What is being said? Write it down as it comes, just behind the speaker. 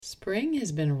Spring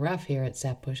has been rough here at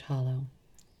Sapbush Hollow.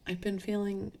 I've been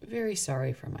feeling very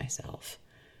sorry for myself.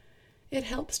 It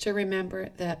helps to remember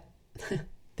that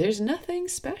there's nothing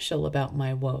special about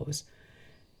my woes.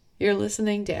 You're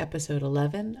listening to episode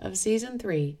 11 of season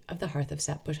 3 of The Hearth of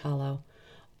Sapbush Hollow,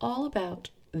 all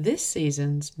about this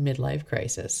season's midlife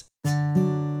crisis.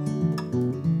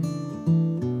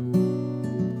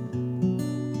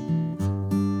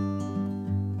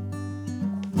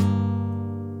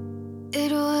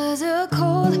 It was a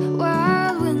cold,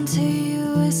 wild winter.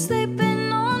 You were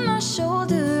sleeping on my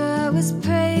shoulder. I was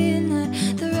praying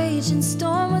that the raging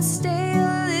storm would stay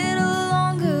a little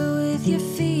longer. With your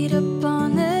feet up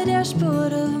on the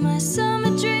dashboard of my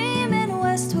summer dream in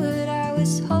Westwood, I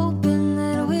was hoping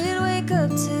that we'd wake up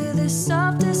to the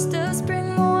softest of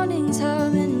spring mornings,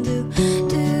 humming do do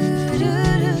do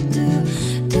do do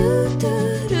do do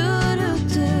do.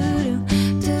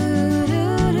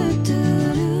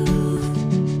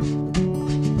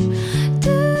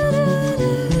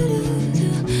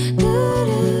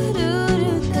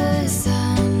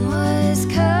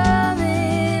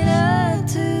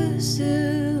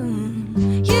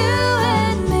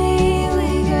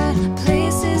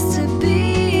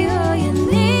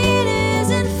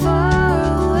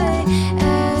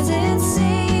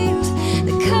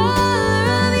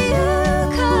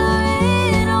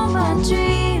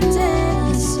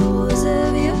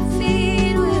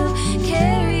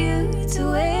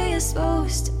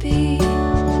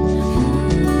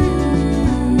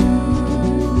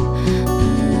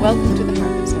 Welcome to the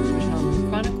Hearth of Sapbush Hollow,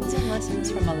 chronicles and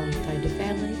lessons from a life tied to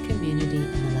family, community,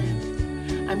 and the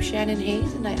land. I'm Shannon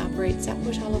Hayes, and I operate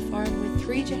Sapbush Hollow Farm with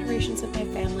 3 generations of my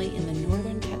family in the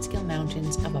northern Catskill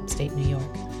Mountains of upstate New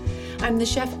York. I'm the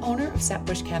chef owner of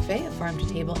Sapbush Cafe, a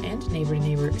farm-to-table and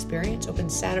neighbor-to-neighbor experience, open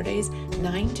Saturdays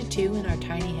 9 to 2 in our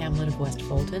tiny hamlet of West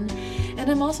Fulton. And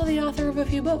I'm also the author of a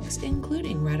few books,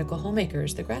 including Radical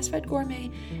Homemakers, The Grass-Fed Gourmet,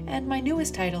 and my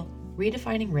newest title,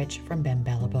 Redefining Rich from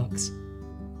Bemballa Books.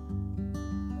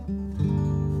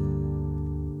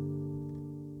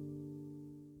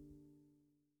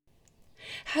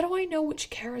 How do I know which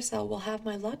carousel will have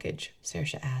my luggage?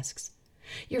 Saoirse asks.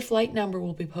 Your flight number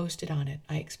will be posted on it,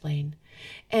 I explain.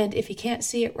 And if you can't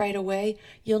see it right away,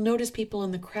 you'll notice people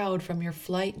in the crowd from your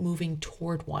flight moving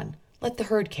toward one. Let the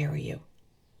herd carry you.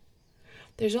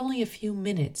 There's only a few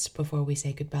minutes before we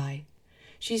say goodbye.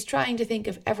 She's trying to think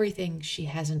of everything she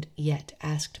hasn't yet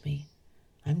asked me.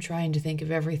 I'm trying to think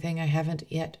of everything I haven't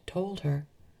yet told her.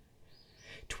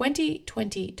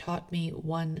 2020 taught me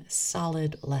one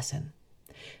solid lesson.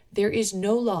 There is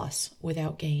no loss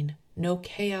without gain, no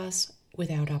chaos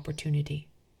without opportunity.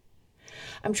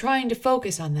 I'm trying to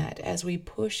focus on that as we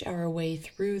push our way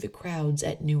through the crowds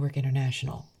at Newark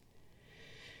International.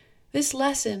 This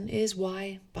lesson is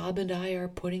why Bob and I are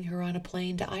putting her on a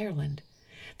plane to Ireland.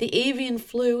 The avian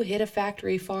flu hit a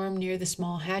factory farm near the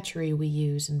small hatchery we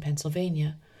use in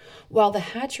Pennsylvania. While the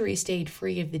hatchery stayed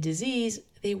free of the disease,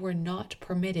 they were not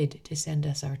permitted to send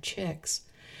us our chicks.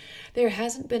 There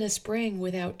hasn't been a spring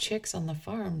without chicks on the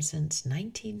farm since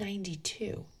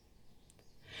 1992.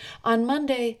 On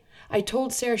Monday, I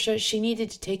told Saoirse she needed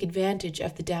to take advantage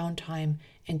of the downtime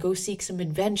and go seek some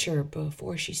adventure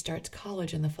before she starts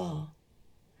college in the fall.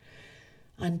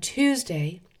 On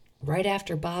Tuesday, right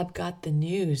after Bob got the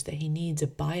news that he needs a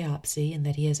biopsy and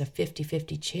that he has a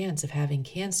 50-50 chance of having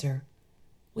cancer,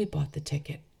 we bought the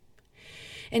ticket.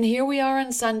 And here we are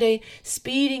on Sunday,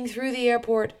 speeding through the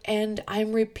airport, and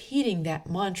I'm repeating that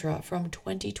mantra from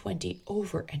 2020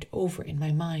 over and over in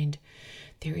my mind.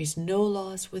 There is no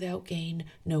loss without gain,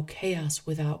 no chaos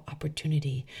without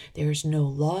opportunity. There is no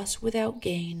loss without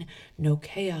gain, no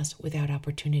chaos without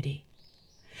opportunity.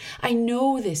 I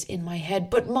know this in my head,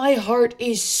 but my heart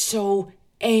is so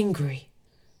angry.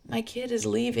 My kid is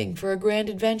leaving for a grand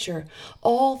adventure.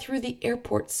 All through the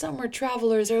airport, summer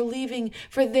travelers are leaving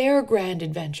for their grand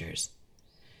adventures.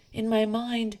 In my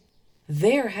mind,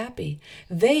 they're happy.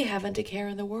 They haven't a care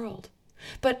in the world.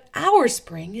 But our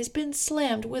spring has been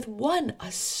slammed with one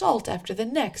assault after the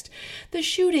next. The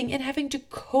shooting and having to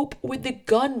cope with the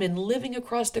gunman living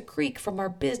across the creek from our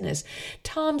business.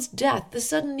 Tom's death, the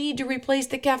sudden need to replace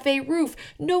the cafe roof,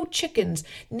 no chickens.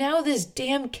 Now this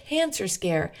damn cancer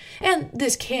scare. And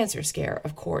this cancer scare,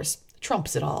 of course,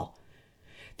 trumps it all.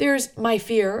 There's my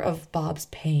fear of Bob's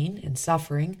pain and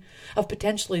suffering, of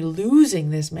potentially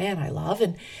losing this man I love,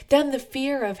 and then the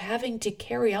fear of having to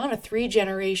carry on a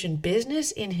 3-generation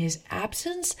business in his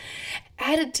absence.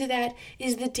 Added to that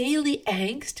is the daily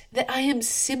angst that I am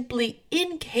simply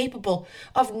incapable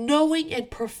of knowing and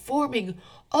performing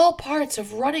all parts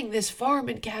of running this farm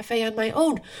and cafe on my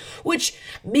own, which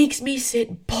makes me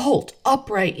sit bolt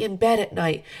upright in bed at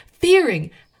night,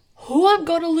 fearing who I'm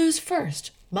going to lose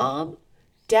first, Mom,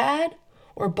 Dad,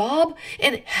 or Bob,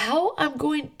 and how I'm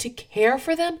going to care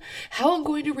for them, how I'm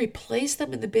going to replace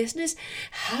them in the business,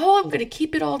 how I'm going to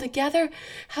keep it all together,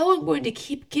 how I'm going to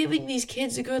keep giving these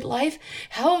kids a good life,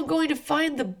 how I'm going to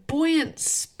find the buoyant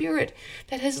spirit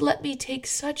that has let me take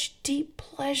such deep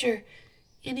pleasure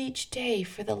in each day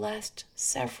for the last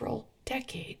several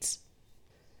decades.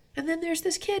 And then there's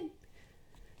this kid,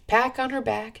 pack on her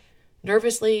back,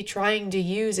 nervously trying to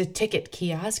use a ticket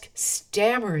kiosk,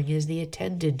 stammering as the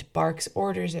attendant barks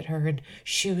orders at her and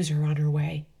shoos her on her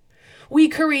way. We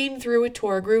careen through a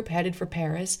tour group headed for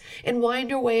Paris and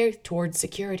wind our way towards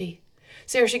security.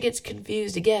 Saoirse gets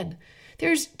confused again.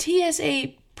 There's TSA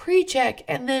pre-check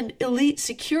and then elite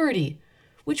security.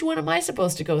 Which one am I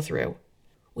supposed to go through?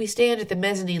 We stand at the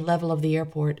mezzanine level of the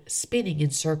airport, spinning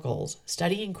in circles,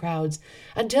 studying crowds,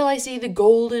 until I see the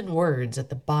golden words at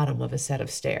the bottom of a set of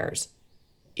stairs.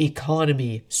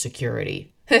 Economy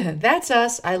security. That's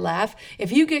us, I laugh.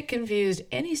 If you get confused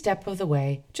any step of the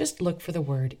way, just look for the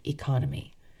word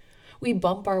economy. We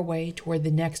bump our way toward the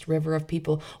next river of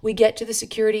people. We get to the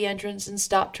security entrance and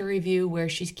stop to review where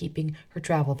she's keeping her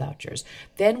travel vouchers.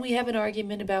 Then we have an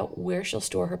argument about where she'll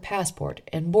store her passport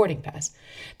and boarding pass.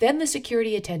 Then the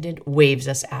security attendant waves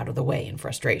us out of the way in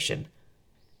frustration.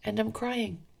 And I'm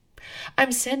crying.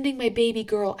 I'm sending my baby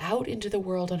girl out into the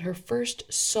world on her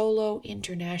first solo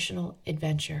international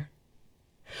adventure.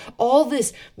 All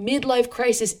this midlife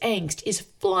crisis angst is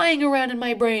flying around in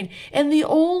my brain, and the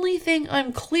only thing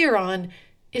I'm clear on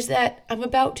is that I'm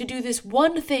about to do this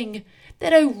one thing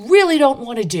that I really don't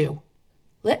want to do.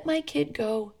 Let my kid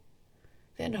go,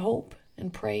 then hope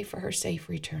and pray for her safe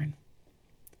return.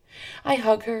 I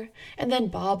hug her, and then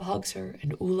Bob hugs her,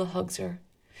 and Ula hugs her,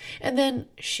 and then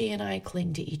she and I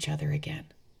cling to each other again.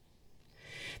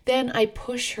 Then I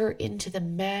push her into the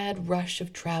mad rush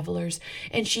of travelers,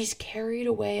 and she's carried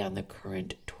away on the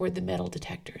current toward the metal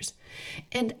detectors.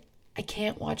 And I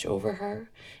can't watch over her,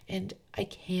 and I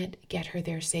can't get her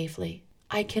there safely.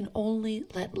 I can only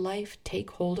let life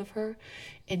take hold of her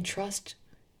and trust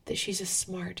that she's a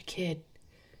smart kid.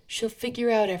 She'll figure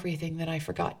out everything that I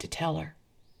forgot to tell her.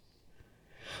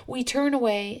 We turn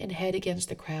away and head against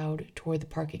the crowd toward the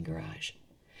parking garage.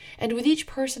 And with each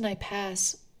person I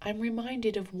pass, I'm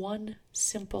reminded of one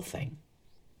simple thing.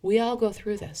 We all go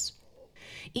through this.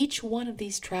 Each one of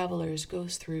these travelers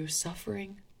goes through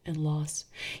suffering and loss.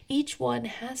 Each one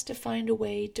has to find a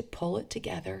way to pull it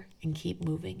together and keep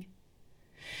moving.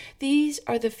 These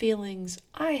are the feelings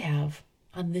I have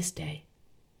on this day.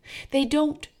 They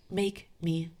don't make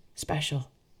me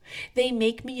special. They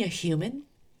make me a human,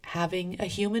 having a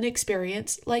human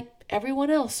experience like everyone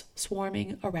else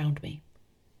swarming around me.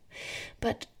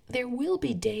 But there will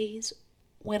be days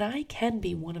when I can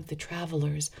be one of the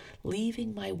travelers,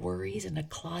 leaving my worries in a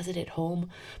closet at home,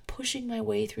 pushing my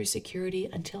way through security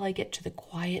until I get to the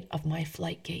quiet of my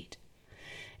flight gate.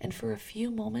 And for a few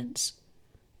moments,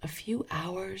 a few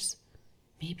hours,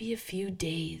 maybe a few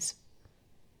days,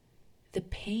 the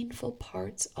painful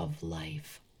parts of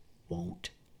life won't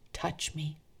touch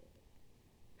me.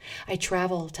 I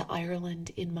travel to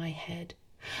Ireland in my head.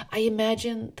 I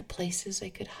imagine the places I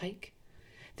could hike,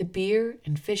 the beer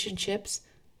and fish and chips,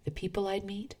 the people I'd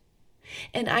meet.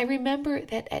 And I remember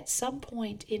that at some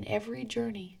point in every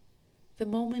journey, the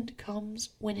moment comes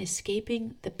when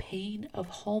escaping the pain of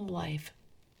home life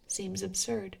seems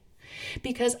absurd,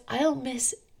 because I'll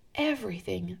miss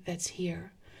everything that's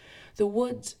here. The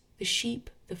woods, the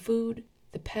sheep, the food,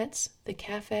 the pets, the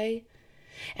cafe,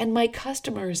 and my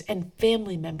customers and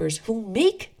family members who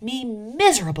make me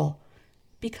miserable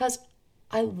because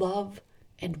I love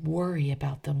and worry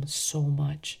about them so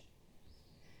much.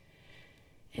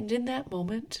 And in that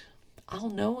moment,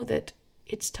 I'll know that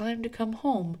it's time to come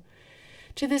home,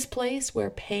 to this place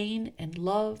where pain and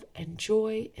love and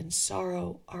joy and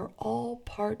sorrow are all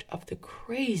part of the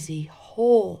crazy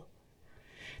whole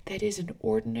that is an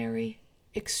ordinary,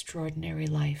 extraordinary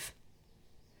life.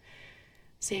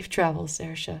 Safe travels,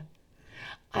 Saoirse.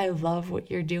 I love what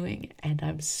you're doing, and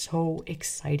I'm so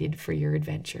excited for your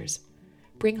adventures.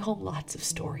 Bring home lots of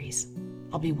stories.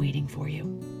 I'll be waiting for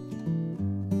you.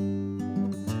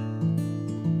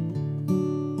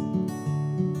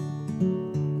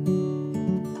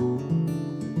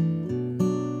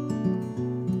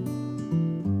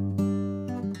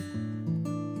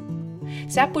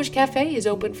 Sapbush Cafe is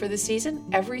open for the season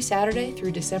every Saturday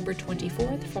through December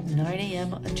 24th from 9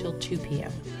 a.m. until 2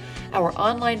 p.m. Our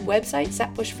online website,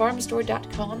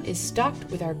 sapbushfarmstore.com, is stocked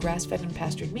with our grass-fed and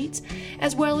pastured meats,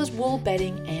 as well as wool,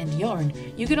 bedding, and yarn.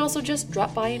 You can also just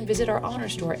drop by and visit our honor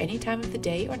store any time of the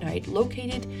day or night,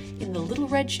 located in the Little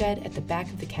Red Shed at the back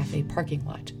of the cafe parking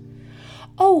lot.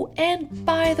 Oh, and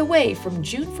by the way, from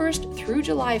June 1st through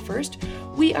July 1st,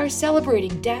 we are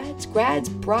celebrating dads, grads,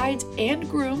 brides, and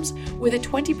grooms with a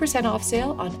 20% off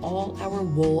sale on all our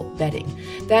wool bedding.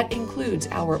 That includes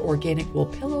our organic wool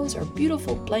pillows, our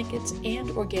beautiful blankets, and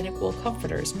organic wool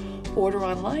comforters. Order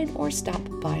online or stop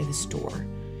by the store.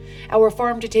 Our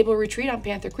farm-to-table retreat on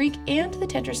Panther Creek and the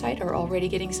Tenter site are already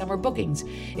getting summer bookings.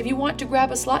 If you want to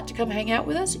grab a slot to come hang out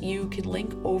with us, you can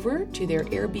link over to their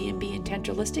Airbnb and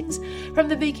Tenter listings from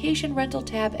the vacation rental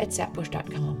tab at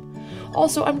sapbush.com.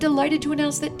 Also, I'm delighted to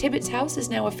announce that Tibbetts House is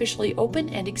now officially open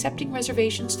and accepting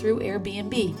reservations through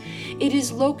Airbnb. It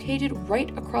is located right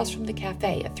across from the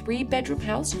cafe, a 3-bedroom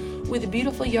house with a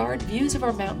beautiful yard, views of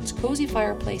our mountains, cozy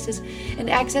fireplaces, and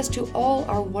access to all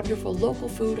our wonderful local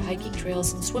food, hiking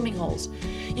trails, and swimming holes.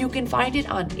 You can find it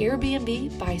on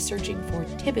Airbnb by searching for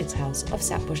Tibbetts House of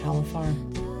Sapbush Hollow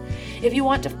Farm. If you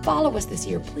want to follow us this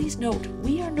year, please note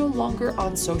we are no longer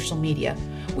on social media.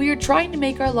 We are trying to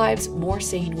make our lives more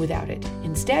sane without it.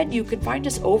 Instead, you can find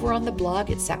us over on the blog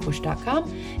at sapbush.com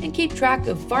and keep track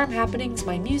of farm happenings,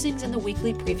 my musings, and the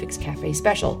weekly Prefix Cafe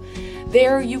special.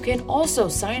 There, you can also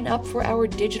sign up for our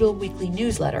digital weekly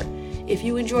newsletter. If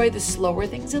you enjoy the slower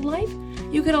things in life,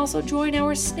 you can also join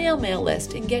our snail mail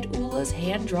list and get Ula's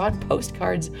hand-drawn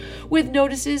postcards with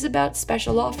notices about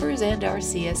special offers and our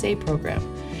CSA program.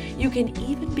 You can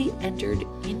even be entered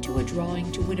into a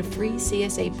drawing to win a free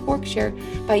CSA pork share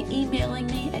by emailing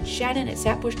me at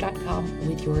shannon@sapbush.com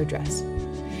with your address.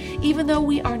 Even though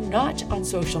we are not on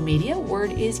social media,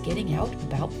 word is getting out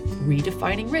about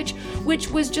Redefining Rich,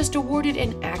 which was just awarded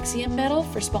an Axiom Medal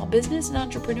for Small Business and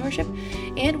Entrepreneurship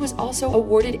and was also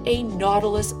awarded a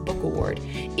Nautilus Book Award.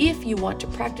 If you want to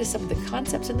practice some of the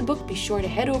concepts in the book, be sure to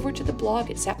head over to the blog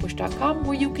at sapbush.com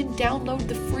where you can download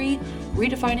the free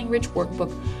Redefining Rich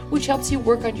workbook, which helps you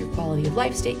work on your quality of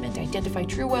life statement, identify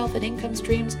true wealth and income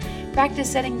streams, practice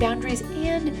setting boundaries,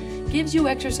 and gives you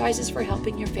exercises for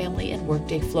helping your family and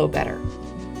workday flow better.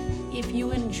 If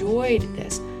you enjoyed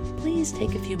this, please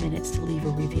take a few minutes to leave a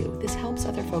review. This helps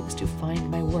other folks to find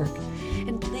my work.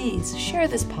 And please share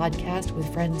this podcast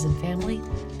with friends and family.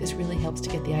 This really helps to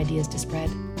get the ideas to spread.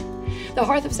 The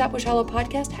Hearth of Sapbush Hollow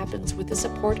podcast happens with the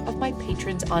support of my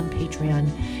patrons on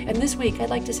Patreon. And this week, I'd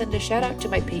like to send a shout out to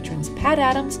my patrons Pat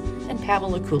Adams and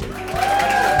Pamela Cooley.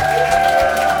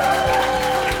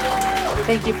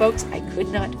 Thank you, folks. I could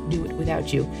not do it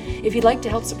without you. If you'd like to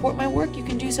help support my work, you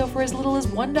can do so for as little as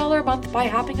 $1 a month by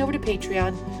hopping over to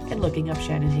Patreon and looking up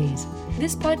Shannon Hayes.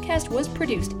 This podcast was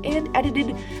produced and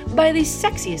edited by the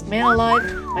sexiest man alive,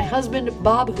 my husband,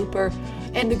 Bob Hooper,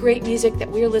 and the great music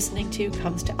that we're listening to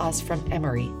comes to us from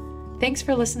Emery. Thanks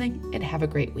for listening and have a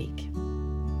great week.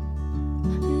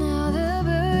 Now the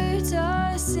birds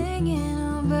are singing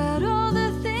about all the